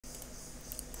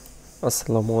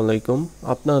আসসালামু আলাইকুম।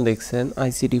 আপনারা দেখছেন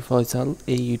আইসিটি ফয়সাল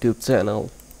এই ইউটিউব চ্যানেল।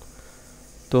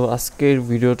 তো আজকের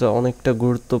ভিডিওটা অনেকটা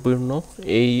গুরুত্বপূর্ণ।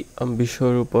 এই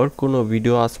বিষয়ের উপর কোনো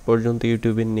ভিডিও আজ পর্যন্ত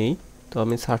ইউটিউবে নেই। তো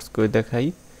আমি সার্চ করে দেখাই।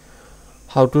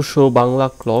 How to show Bangla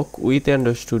clock with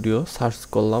Android studio search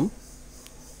করলাম।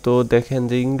 তো দেখেন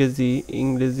যে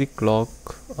ইংরেজি ক্লক,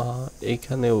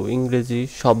 এখানেও ইংরেজি,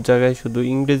 সব জায়গায় শুধু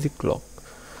ইংরেজি ক্লক।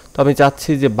 তো আমি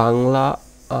চাচ্ছি যে বাংলা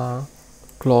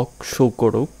ক্লক শো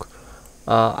করুক।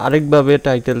 আরেকভাবে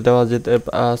টাইটেল দেওয়া যেতে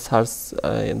সার্চ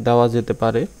দেওয়া যেতে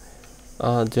পারে,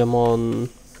 যেমন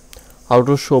how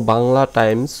to show Bangla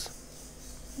Times.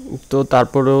 তো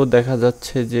তারপরেও দেখা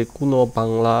যাচ্ছে যে কোনো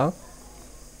বাংলা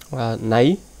নাই,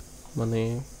 মানে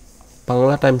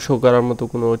বাংলা টাইম শো করার মতো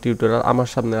কোনো টিউটোরিয়াল আমার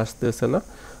সামনে আসতেছে না।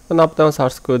 কারণ আপনারা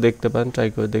সার্চ করে দেখতে পারেন, ট্রাই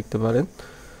করে দেখতে পারেন।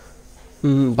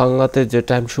 বাংলাতে যে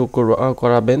টাইম শো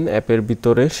করাবেন অ্যাপের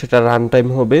ভিতরে, সেটা রান টাইম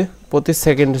হবে, প্রতি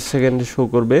সেকেন্ডে সেকেন্ডে শো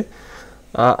করবে।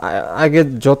 আগে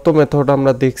যত মেথড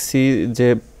আমরা দেখছি যে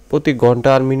প্রতি ঘন্টা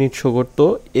আর মিনিট শো করতো,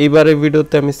 এইবারে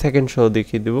ভিডিওতে আমি সেকেন্ড শো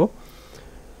দেখিয়ে দেব।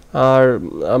 আর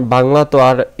বাংলা তো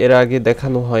আর এর আগে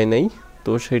দেখানো হয় নাই,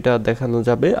 তো সেটা দেখানো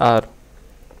যাবে। আর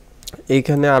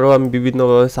এইখানে আরও আমি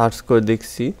বিভিন্নভাবে সার্চ করে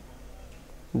দেখছি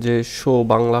যে show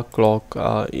Bangla clock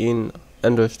in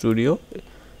Android studio,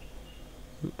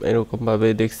 এরকমভাবে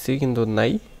দেখছি কিন্তু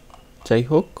নাই। যাই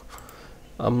হোক,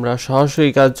 আমরা সরাসরি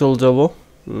কাজ চলে যাব।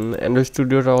 অ্যান্ড্রয়েড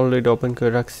স্টুডিওটা অলরেডি ওপেন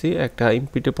করে রাখছি, একটা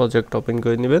ইমপিটি প্রজেক্ট ওপেন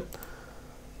করে নেবেন।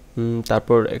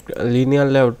 তারপর একটা লিনিয়ার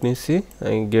লেআউট নিছি,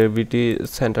 গ্র্যাভিটি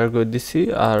সেন্টার করে দিছি,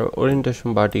 আর ওরিয়েন্টেশন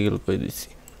ভার্টিক্যাল করে দিছি।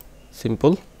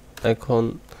 সিম্পল। এখন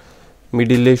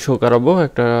মিডিলে শো করাবো,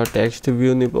 একটা টেক্সট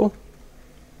ভিউ নিব।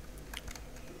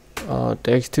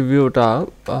 টেক্সট ভিউটা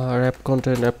অ্যাপ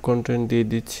কন্টেন্ট দিয়ে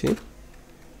দিচ্ছি,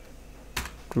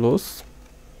 ক্লোজ।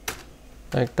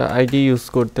 একটা আইডি ইউজ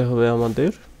করতে হবে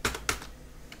আমাদের।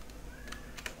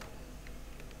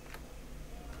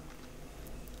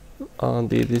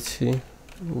 দিয়ে দিচ্ছি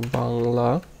বাংলা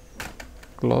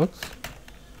ক্লক।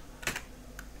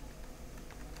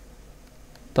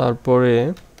 তারপরে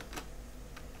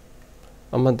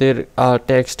আমাদের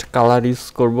টেক্সট কালার ইউজ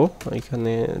করব।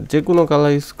 এখানে যে কোনো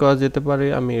কালার ইউজ করা যেতে পারে,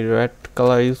 আমি রেড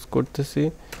কালার ইউজ করতেছি।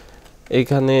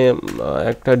 এখানে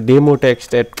একটা ডেমো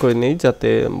টেক্সট অ্যাড করে নেই, যাতে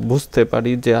বুঝতে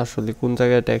পারি যে আসলে কোন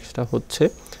জায়গায় টেক্সটটা হচ্ছে।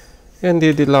 এখানে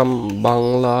দিয়ে দিলাম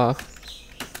বাংলা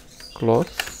ক্লক।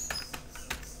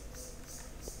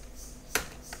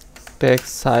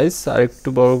 টেক্সট সাইজ আর একটু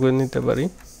বড় করে নিতে পারি,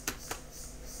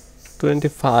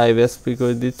 25 SP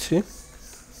করে দিচ্ছি।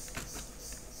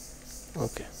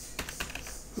 ওকে।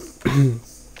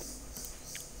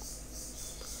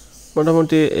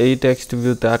 মোটামুটি এই টেক্সট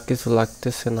ভিউতে আর কিছু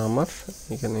লাগতেছে না আমার।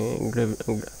 এখানে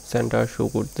সেন্টার শো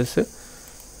করতেছে।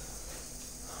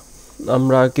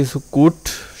 আমরা কিছু কোড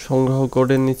সংগ্রহ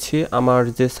করে নিচ্ছি। আমার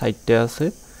যে সাইটটা আছে,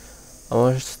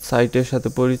 আমার সাইটের সাথে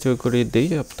পরিচয় করিয়ে দিই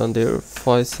আপনাদের,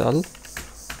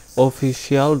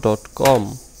 foysalofficial.com।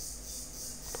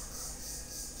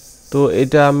 তো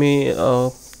এটা আমি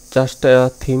জাস্ট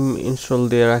থিম ইনস্টল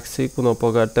দিয়ে রাখছি, কোনো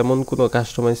প্রকার তেমন কোনো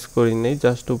কাস্টমাইজ করি নেই,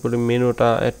 জাস্ট উপরে মেনুটা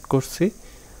অ্যাড করছি।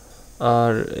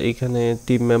 আর এইখানে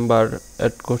টিম মেম্বার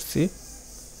অ্যাড করছি,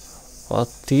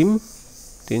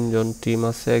 তিনজন টিম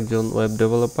আছে, একজন ওয়েব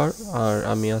ডেভেলপার আর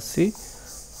আমি আছি,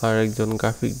 আর একজন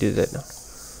গ্রাফিক ডিজাইনার।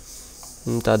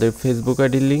 তাদের ফেসবুক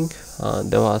আইডি লিঙ্ক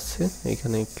দেওয়া আছে,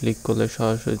 এখানে ক্লিক করলে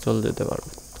সরাসরি চলে যেতে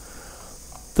পারবেন।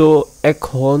 তো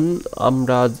এখন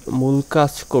আমরা মূল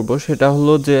কাজ করব, সেটা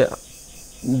হলো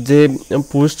যে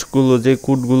পোস্টগুলো, যে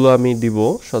কোডগুলো আমি দিব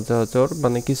সচরাচর,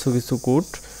 মানে কিছু কিছু কোড,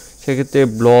 সেক্ষেত্রে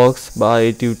ব্লগস বা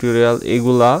এই টিউটোরিয়াল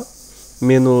এগুলা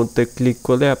মেনুতে ক্লিক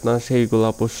করলে আপনারা সেইগুলা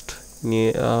পোস্ট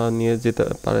নিয়ে যেতে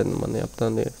পারেন, মানে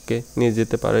আপনাদেরকে নিয়ে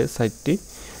যেতে পারে সাইটটি।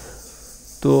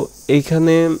 তো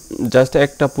এইখানে জাস্ট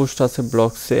একটা পোস্ট আছে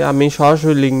ব্লগসে, আমি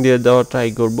সরাসরি লিঙ্ক দিয়ে দেওয়া ট্রাই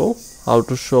করব, how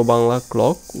to show Bangla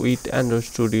clock with Android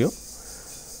studio.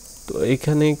 তো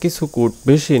এখানে কিছু কোড,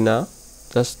 বেশি না,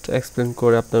 জাস্ট এক্সপ্লেন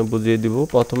করে আপনার বুঝিয়ে দিব।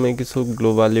 প্রথমে কিছু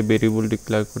গ্লোবালি ভেরিয়েবল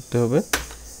ডিক্লেয়ার করতে হবে,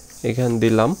 এখানে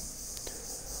দিলাম।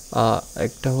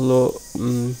 একটা হলো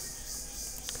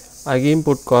আগে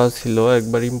ইম্পোর্ট করা ছিল,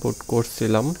 একবার ইম্পোর্ট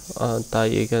করছিলাম, তাই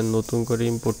এখানে নতুন করে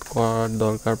ইম্পোর্ট করার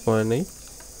দরকার পড়ে নেই,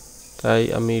 তাই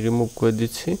আমি রিমুভ করে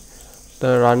দিচ্ছি।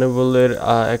 রানেবলের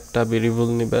একটা ভেরিয়েবল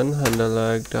নেবেন, হ্যান্ডেলের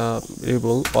একটা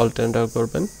ভেরিয়েবল অল্ট এন্টার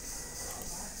করবেন,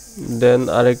 দেন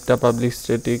আরেকটা পাবলিক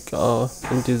স্ট্যাটিক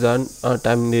ইন্টিজার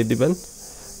টাইম দিয়ে দিবেন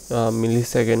মিলি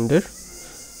সেকেন্ডের।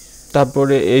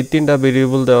 তারপরে এই তিনটা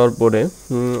ভেরিয়েবল দেওয়ার পরে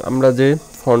আমরা যে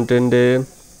ফ্রন্ট এন্ডে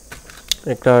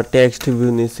একটা টেক্সট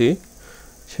ভিউ নিছি,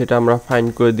 সেটা আমরা ফাইন্ড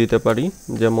করে দিতে পারি,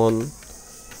 যেমন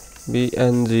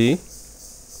bng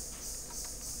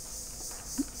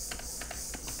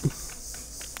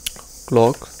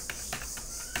ক্লক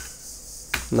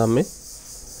নামে।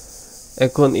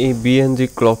 এখন এই বিএনজি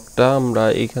ক্লকটা আমরা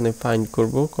এখানে ফাইন্ড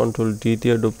করব, কন্ট্রোল ডি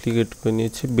দিয়ে ডুপ্লিকেট করে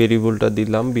নিয়েছি, ভেরিয়েবলটা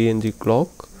দিলাম বিএনজি ক্লক।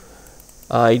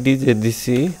 আইডি যে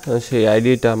দিছি সেই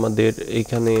আইডিটা আমাদের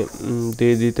এখানে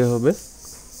দিয়ে দিতে হবে,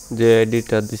 যে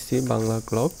আইডিটা দিছি বাংলা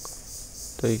ক্লক,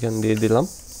 তো এখানে দিয়ে দিলাম।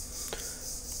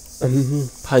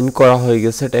 ফাইন্ড করা হয়ে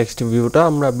গেছে টেক্সট ভিউটা।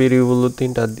 আমরা ভেরিয়েবল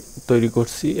 3টা তৈরি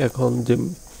করছি। এখন যে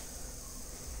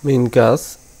মেইন কাজ,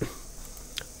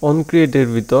 অন ক্রিয়েটের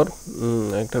ভিতর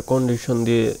একটা কন্ডিশন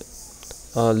দিয়ে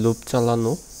লুপ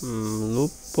চালানো।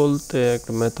 লুপ বলতে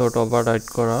একটা মেথড ওভাররাইড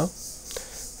করা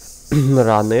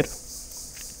রানের।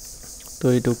 তো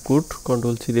এইটুকু কোড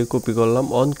কন্ট্রোল সি দিয়ে কপি করলাম।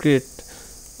 অন ক্রিয়েট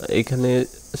এখানে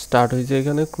স্টার্ট হয়েছে,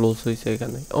 এখানে ক্লোজ হয়েছে।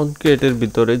 এখানে অন ক্রিয়েটের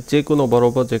ভিতরে যে কোনো বড়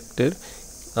প্রজেক্টের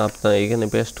আপনার এখানে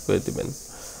পেস্ট করে দিবেন।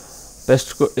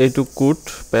 এইটুকু কোড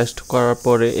পেস্ট করার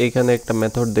পরে এখানে একটা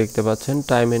মেথড দেখতে পাচ্ছেন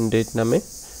টাইম এন্ড ডেট নামে।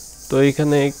 তো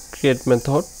এখানে ক্রিয়েট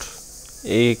মেথড,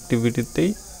 এই অ্যাক্টিভিটিতেই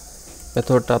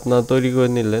মেথডটা আপনারা তৈরি করে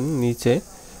নিলেন নিচে।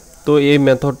 তো এই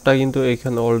মেথডটা কিন্তু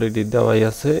এখানে অলরেডি দেওয়াই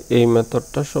আছে, এই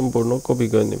মেথডটা সম্পূর্ণ কপি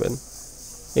করে নেবেন।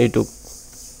 এইটুক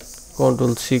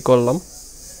কন্ট্রোল সি করলাম,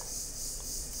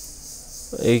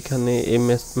 এইখানে এই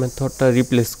মেথডটা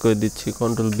রিপ্লেস করে দিচ্ছি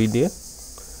কন্ট্রোল বি দিয়ে।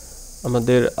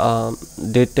 আমাদের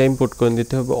ডেটটা ইম্পোর্ট করে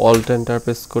দিতে হবে, অল্ট এন্টার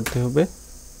প্রেস করতে হবে,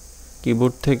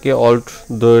 কিবোর্ড থেকে অল্ট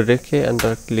ধরে রেখে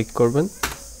এন্টার ক্লিক করবেন।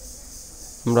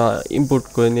 আমরা ইম্পোর্ট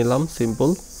করে নিলাম, সিম্পল।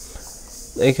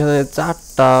 এখানে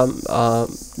 4টা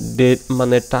ডেট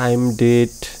মানে টাইম,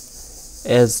 ডেট,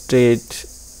 এজ ডেট,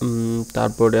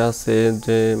 তারপরে আছে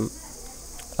যে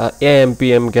এএম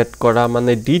পিএম গেট করা,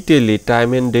 মানে ডিটেইলি টাইম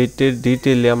এন্ড ডেটের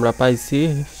ডিটেইলি আমরা পাইছি।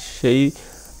 সেই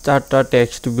 4টা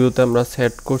টেক্সট ভিউতে আমরা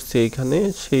সেট করছি এখানে।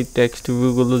 সেই টেক্সট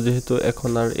ভিউগুলো যেহেতু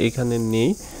এখন আর এখানে নেই,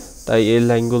 তাই এই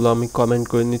লাইনগুলো আমি কমেন্ট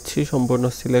করে নিচ্ছি। সম্পূর্ণ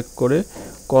সিলেক্ট করে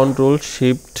কন্ট্রোল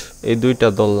শিফট এই 2টা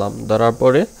ধরলাম, ধরার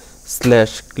পরে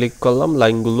স্ল্যাশ ক্লিক করলাম,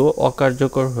 লাইনগুলো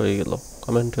অকার্যকর হয়ে গেল,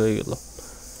 কমেন্ট হয়ে গেল।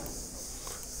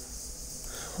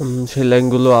 সেই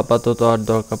লাইনগুলো আপাতত আর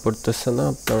দরকার পড়তেছে না।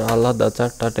 আপনারা আলাদা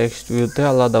 4টা টেক্সট ভিউতে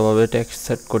আলাদাভাবে টেক্সট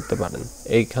সেট করতে পারেন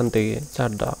এইখান থেকে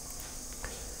 4টা।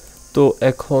 তো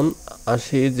এখন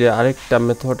আসি যে আরেকটা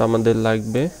মেথড আমাদের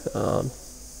লাগবে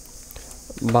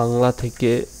বাংলা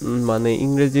থেকে, মানে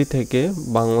ইংরেজি থেকে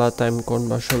বাংলা টাইম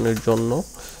কনভার্সনের জন্য।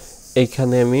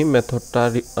 এইখানে আমি মেথডটা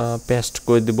পেস্ট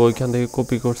করে দেব, ওইখান থেকে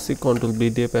কপি করছি, কন্ট্রোল বি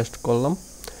দিয়ে পেস্ট করলাম।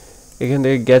 এখান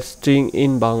থেকে গেট স্ট্রিং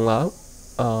ইন বাংলা,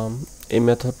 এই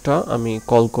মেথডটা আমি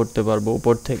কল করতে পারবো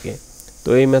উপর থেকে। তো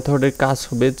এই মেথডের কাজ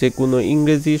হবে যে কোনো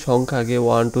ইংরেজি সংখ্যাকে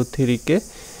 1 2 3 কে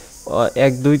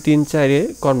 1 2 3 4 এ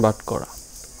কনভার্ট করা।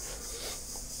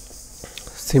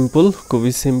 সিম্পল,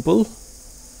 খুবই সিম্পল।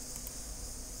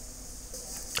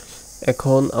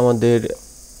 এখন আমাদের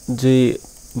যে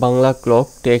Bangla clock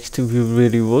text view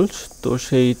variables, তো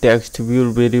সেই টেক্সট ভিউর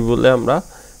ভেরিয়েবলে আমরা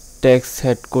টেক্সট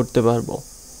সেট করতে পারবো।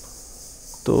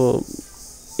 তো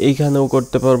এইখানেও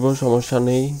করতে পারবো, সমস্যা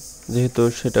নেই, যেহেতু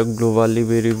সেটা globally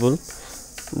variable.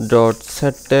 Dot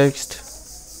set text,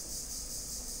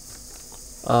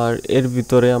 আর এর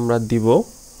ভিতরে আমরা দিব,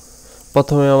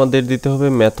 প্রথমে আমাদের দিতে হবে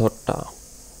মেথডটা,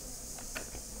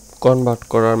 কনভার্ট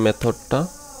করার মেথডটা।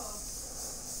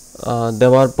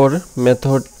 দেওয়ার পর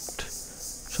মেথড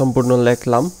সম্পূর্ণ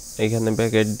লিখলাম এখানে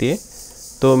ব্র্যাকেট দিয়ে।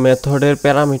 তো মেথডের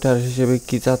প্যারামিটার হিসেবে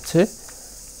কি চাচ্ছে,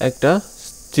 একটা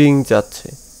স্ট্রিং চাচ্ছে।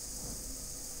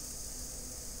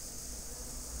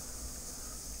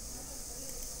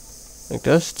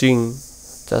 একটা স্ট্রিং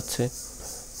চাচ্ছে।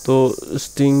 তো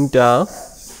স্ট্রিংটা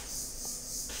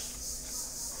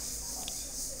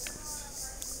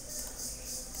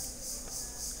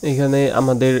এখানে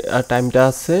আমাদের টাইমটা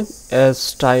আছে এস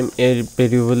টাইম এর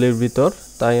ভেরিয়েবলের ভিতর,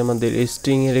 তাই আমাদের এই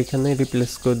স্ট্রিং এর এখানে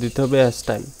রিপ্লেস করে দিতে হবে এস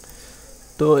টাইম।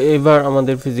 তো এবার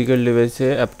আমাদের ফিজিক্যাল ডিভাইসে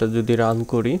অ্যাপটা যদি রান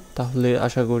করি, তাহলে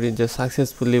আশা করি যে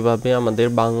সাকসেসফুলি ভাবে আমাদের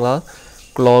বাংলা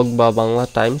ক্লক বা বাংলা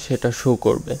টাইম সেটা শো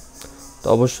করবে। তো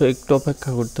অবশ্যই একটু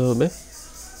অপেক্ষা করতে হবে,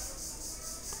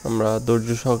 আমরা ধৈর্য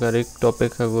সহকারে একটু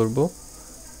অপেক্ষা করব,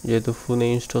 যেহেতু ফোনে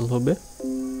ইনস্টল হবে।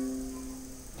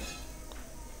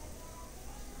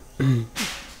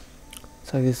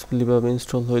 সাকসেসফুলি ভাবে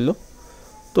ইনস্টল হইল।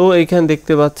 তো এখানে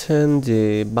দেখতে পাচ্ছেন যে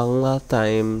বাংলা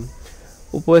টাইম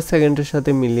উপরের সেকেন্ডের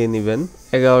সাথে মিলিয়ে নেবেন।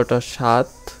 11টা 7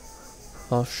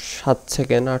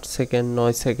 সেকেন্ড, 8 সেকেন্ড,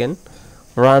 9 সেকেন্ড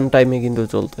রান টাইমে কিন্তু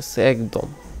চলতেছে একদম।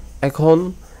 এখন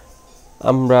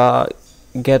আমরা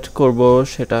গেট করব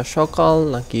সেটা সকাল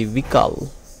নাকি বিকাল,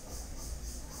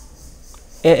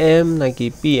 এএম নাকি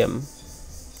পিএম।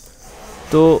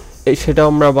 তো সেটা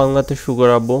আমরা বাংলাতে শো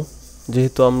করাবো,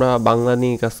 যেহেতু আমরা বাংলা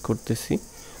নিয়ে কাজ করতেছি।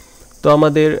 তো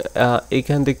আমাদের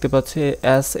এখানে দেখতে পাচ্ছি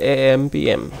S A M P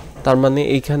M, তার মানে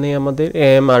এইখানে আমাদের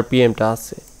এম আর পি এমটা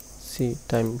আছে। সি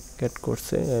টাইম গেট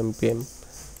করছে এম পি এম,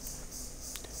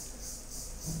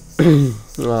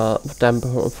 টাইম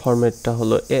ফরম্যাটটা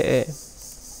হলো এ এ।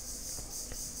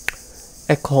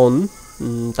 এখন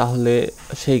তাহলে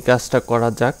সেই কাজটা করা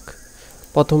যাক।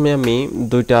 প্রথমে আমি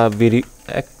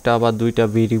একটা বা দুইটা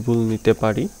ভেরিয়েবল নিতে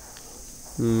পারি।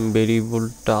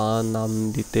 ভেরিয়েবলটা নাম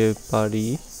দিতে পারি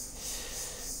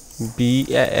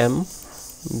বিএম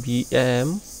বিএম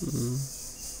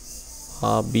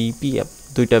বিপিএম,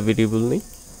 দুইটা ভেরিয়েবল নেই।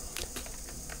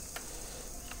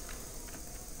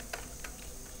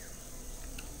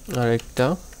 আর একটা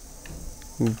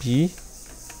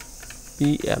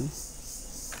বিপিএম।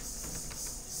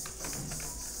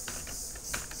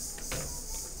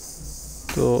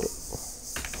 তো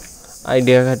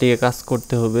আইডিয়া খাটিয়ে কাজ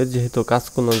করতে হবে, যেহেতু কাজ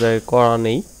কোনো জায়গায় করা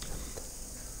নেই।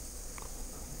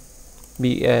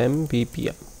 বিএম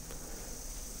বিপিএম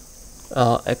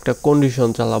একটা কন্ডিশন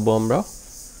চালাবো আমরা।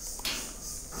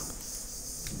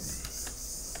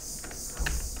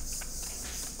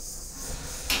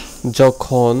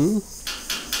 যখন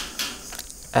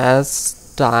as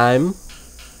time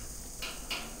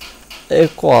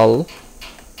equal,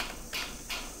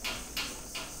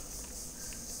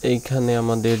 এইখানে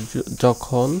আমাদের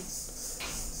যখন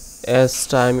as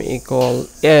time equal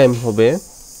m হবে,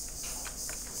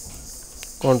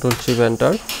 কন্ট্রোল শিফট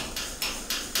এন্টার,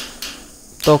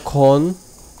 তখন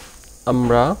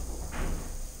আমরা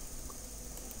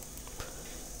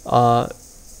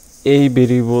এই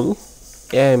ভেরিয়েবল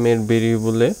m এর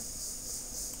ভেরিয়েবলে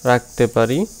রাখতে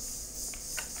পারি।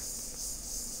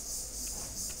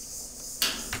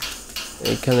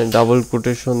 এখানে ডাবল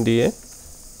কোটেশন দিয়ে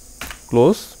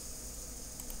ক্লোজ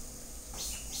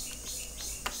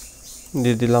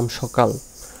দিয়ে দিলাম সকাল।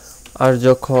 আর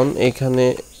যখন এখানে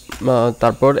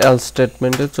তারপর এল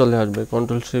স্টেটমেন্টে চলে আসবে,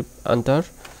 কন্ট্রোল শিফট এন্টার,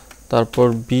 তারপর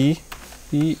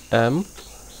বিপিএম,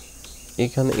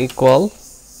 এখানে ইকুয়াল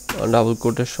ডাবল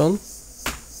কোটেশন,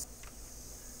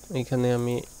 এখানে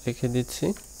আমি রেখে দিচ্ছি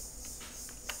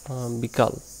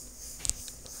বিকাল।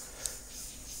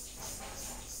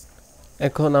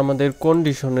 এখন আমাদের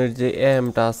কন্ডিশনের যে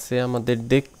এমটা আছে, আমাদের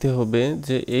দেখতে হবে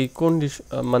যে এই কন্ডিশন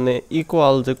মানে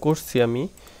ইকুয়াল যে করছি আমি,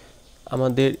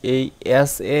 আমাদের এই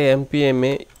S A M P M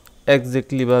A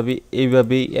exactly ভাবে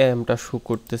এইভাবেই এমটা শো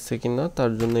করতেছে কিনা,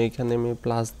 তার জন্য এখানে আমি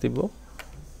প্লাস দিব,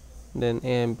 দেন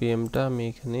এম পি এমটা আমি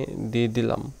এখানে দিয়ে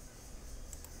দিলাম।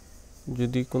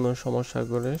 যদি কোনো সমস্যা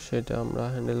করে সেটা আমরা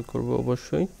হ্যান্ডেল করব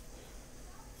অবশ্যই।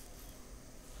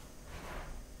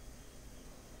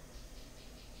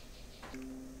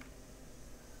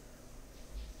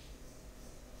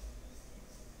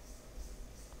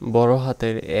 বড়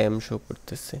হাতের এম শো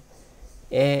করতেছে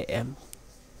এ এম,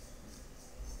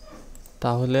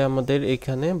 তাহলে আমাদের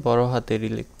এখানে বড় হাতেরই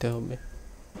লিখতে হবে।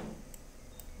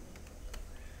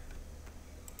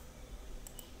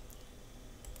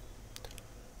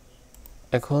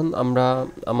 এখন আমরা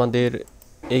আমাদের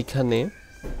এইখানে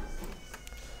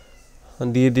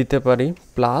দিয়ে দিতে পারি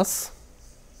প্লাস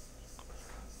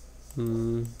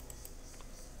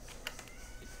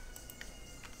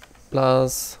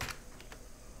প্লাস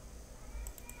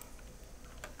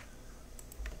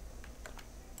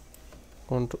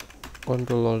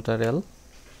কন্ট্রোল অল্টার এল।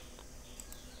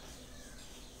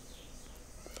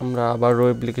 আমরা আবার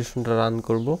অ্যাপ্লিকেশনটা রান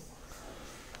করব,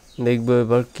 দেখব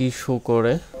এবার কি শো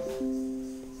করে।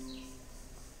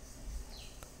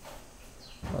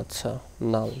 আচ্ছা,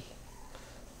 নাল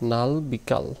নাল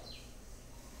বিকাল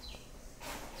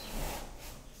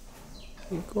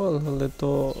ইকুয়াল হলে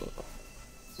তো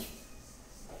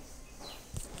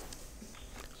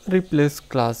রিপ্লেস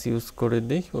ক্লাস ইউজ করে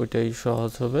দিই, ওইটাই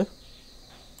সহজ হবে।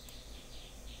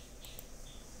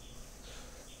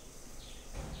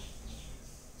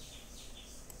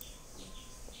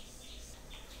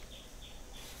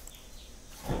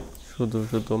 শুধু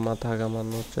শুধু মাথা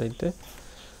ঘামানোর চাইতে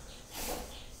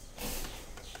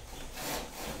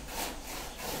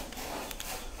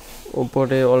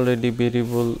উপরে অলরেডি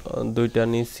ভেরিয়েবল দুইটা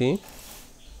নিছি,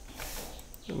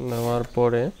 নেওয়ার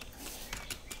পরে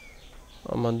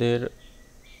আমাদের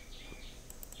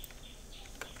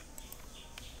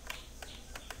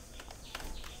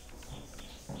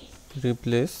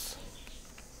রিপ্লেস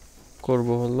করব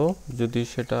হলো, যদি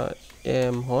সেটা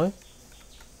এম হয়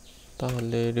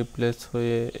তাহলে রিপ্লেস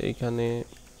হয়ে এখানে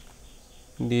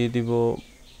দিয়ে দিব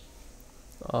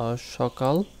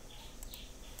সকাল,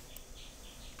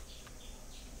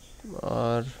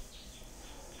 আর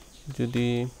যদি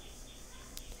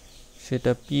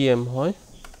সেটা পিএম হয়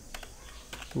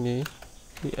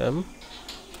PM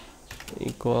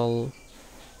equal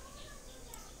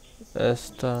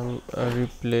stern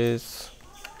replace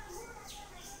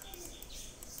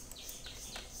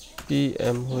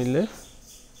PM হইলে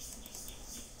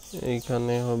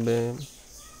এইখানে হবে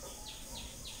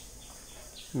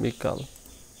বিকাল।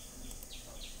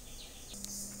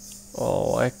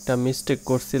 একটা মিস্টেক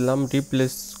করছিলাম,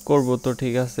 রিপ্লেস করব তো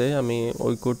ঠিক আছে, আমি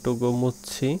ওই কোডটুকু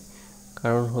মুছছি,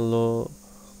 কারণ হলো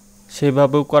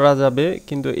সেভাবেও করা যাবে,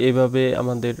 কিন্তু এইভাবে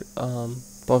আমাদের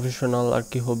প্রফেশনাল আর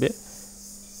কি হবে,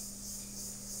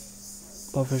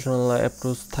 প্রফেশনাল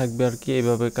অ্যাপ্রোচ থাকবে আর কি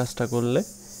এইভাবে কাজটা করলে।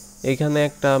 এখানে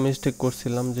একটা মিস্টেক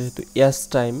করছিলাম, যেহেতু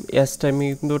এস টাইমে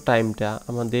কিন্তু টাইমটা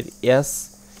আমাদের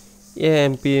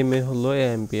AM/PM এ হলো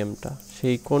AM/PM-টা,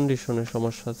 সেই কন্ডিশনের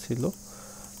সমস্যা ছিল,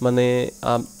 মানে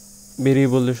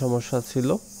ভেরিয়েবলের সমস্যা ছিল,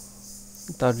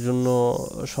 তার জন্য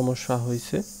সমস্যা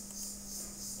হয়েছে।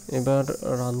 এবার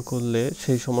রান করলে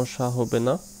সেই সমস্যা হবে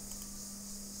না।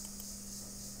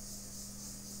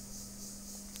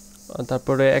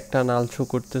 তারপরে একটা নাল শো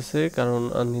করতেছে, কারণ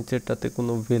নিচেরটাতে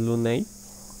কোনো ভ্যালু নেই,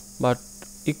 বাট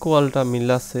ইকুয়ালটা মিল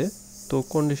আছে। তো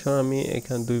কন্ডিশন আমি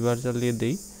এখানে 2বার চালিয়ে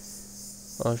দেই,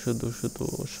 শুধু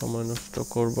সময় নষ্ট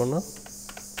করব না।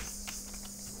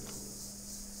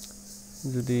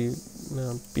 যদি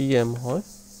PM হয়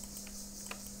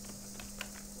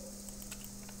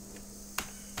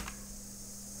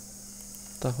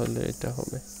তাহলে এটা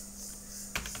হবে।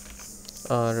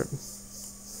 আর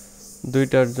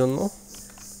দুইটার জন্য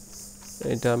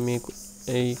এটা আমি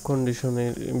এই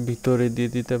কন্ডিশনের ভিতরে দিয়ে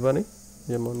দিতে পারি,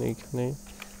 যেমন এইখানে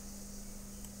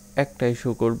একটাই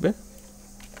শো করবে,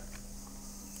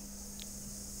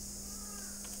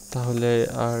 তাহলে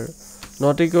আর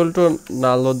নট ইকুয়াল টু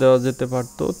নালও দেওয়া যেতে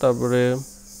পারতো, তারপরে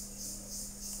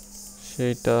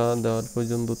সেইটা দেওয়ার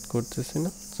প্রয়োজন বোধ করতেছি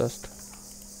না, জাস্ট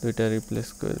দুইটা রিপ্লেস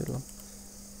করে দিলাম।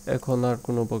 এখন আর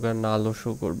কোনো প্রকার নালও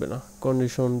শো করবে না।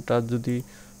 কন্ডিশনটা যদি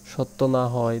সত্য না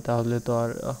হয় তাহলে তো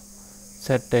আর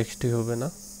সেট টেক্সটই হবে না,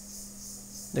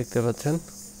 দেখতে পাচ্ছেন।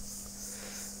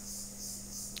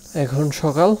 এখন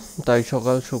সকাল, তাই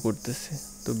সকাল শো করতেছে,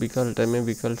 তো বিকাল টাইমে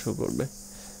বিকাল শো করবে,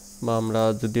 বা আমরা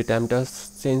যদি টাইমটা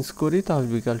চেঞ্জ করি তাহলে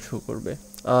বিকাল শো করবে।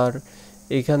 আর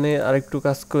এখানে আরেকটু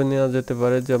কাজ করে নেওয়া যেতে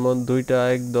পারে, যেমন দুইটা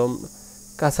একদম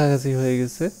কাছাকাছি হয়ে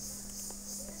গেছে,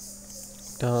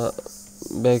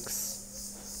 ব্যাকস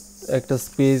একটা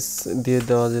স্পেস দিয়ে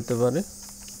দেওয়া যেতে পারে,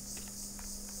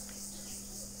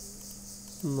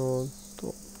 তো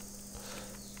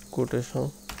কোটেশন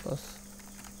প্লাস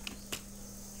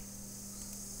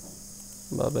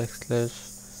বা ব্যাকস্ল্যাশ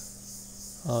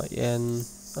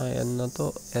এন না তো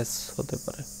এস হতে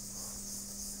পারে,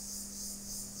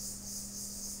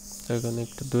 এখানে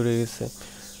একটু দূরে গেছে।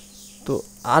 তো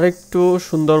আরেকটু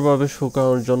সুন্দরভাবে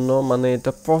শুকানোর জন্য, মানে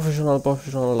এটা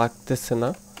প্রফেশনাল লাগতেছে না,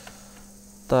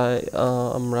 তাই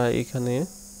আমরা এখানে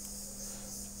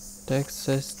টেক্সট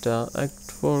সাইজটা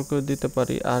একটু বড় করে দিতে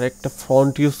পারি, আর একটা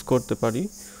ফন্ট ইউজ করতে পারি।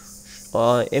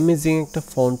 অ্যামেজিং একটা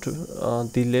ফন্ট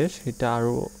দিলে সেটা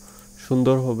আরো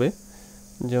সুন্দর হবে।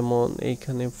 যেমন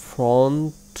এইখানে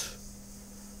ফন্ট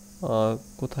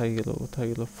কোথায় গেল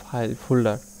ফাইল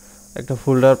ফোল্ডার, একটা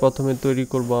ফোল্ডার প্রথমে তৈরি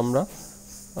করব আমরা,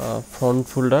 ফন্ট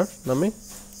ফোল্ডার নামে,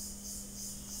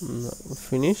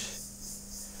 ফিনিশ।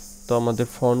 তো আমাদের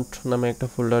ফন্ট নামে একটা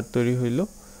ফোল্ডার তৈরি হইলো।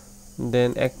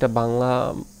 দেন একটা বাংলা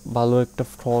ভালো একটা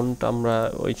ফন্ট আমরা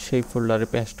সেই ফোল্ডারে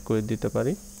পেস্ট করে দিতে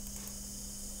পারি।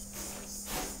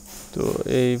 তো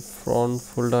এই ফন্ট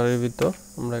ফোল্ডারের ভিতর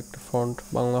আমরা একটা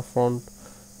বাংলা ফন্ট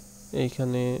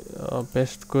এইখানে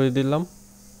পেস্ট করে দিলাম।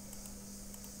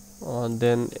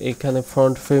 দেন এখানে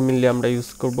ফন্ট ফ্যামিলি আমরা ইউজ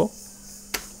করব,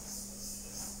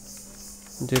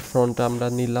 যে ফন্টটা আমরা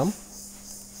নিলাম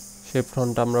সেই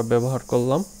ফন্টটা আমরা ব্যবহার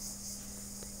করলাম।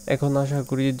 এখন আশা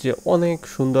করি যে অনেক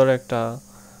সুন্দর একটা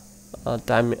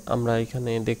টাইম আমরা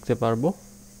এখানে দেখতে পারবো।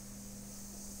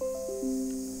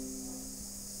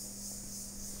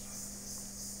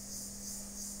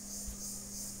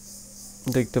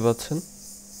 দেখতে পাচ্ছেন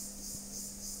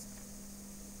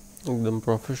একদম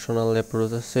প্রফেশনাল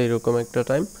অ্যাপ্রোচ আছে এরকম একটা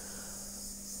টাইম।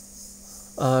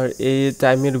 আর এই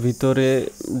টাইমের ভিতরে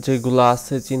যেগুলো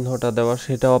আছে চিহ্নটা দেওয়া,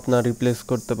 সেটাও আপনারা রিপ্লেস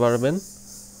করতে পারবেন।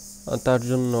 তার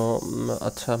জন্য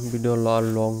আচ্ছা ভিডিও আর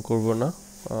লং করব না,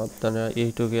 আপনারা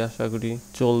এইটুকুই আশা করি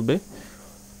চলবে।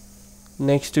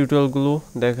 নেক্সট টিউটোরিয়ালগুলো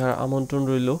দেখার আমন্ত্রণ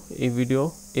রইল। এই ভিডিও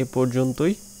এ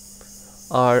পর্যন্তই।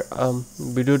 আর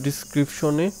ভিডিও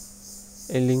ডিসক্রিপশনে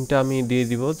এই লিঙ্কটা আমি দিয়ে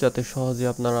দিব, যাতে সহজে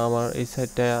আপনারা আমার এই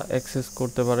সাইটটা অ্যাক্সেস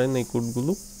করতে পারেন এই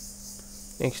কোডগুলো।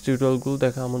 নেক্সট টিউটোরিয়ালগুলো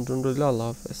দেখা আমন্ত্রণ রইল। আল্লাহ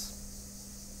হাফেজ।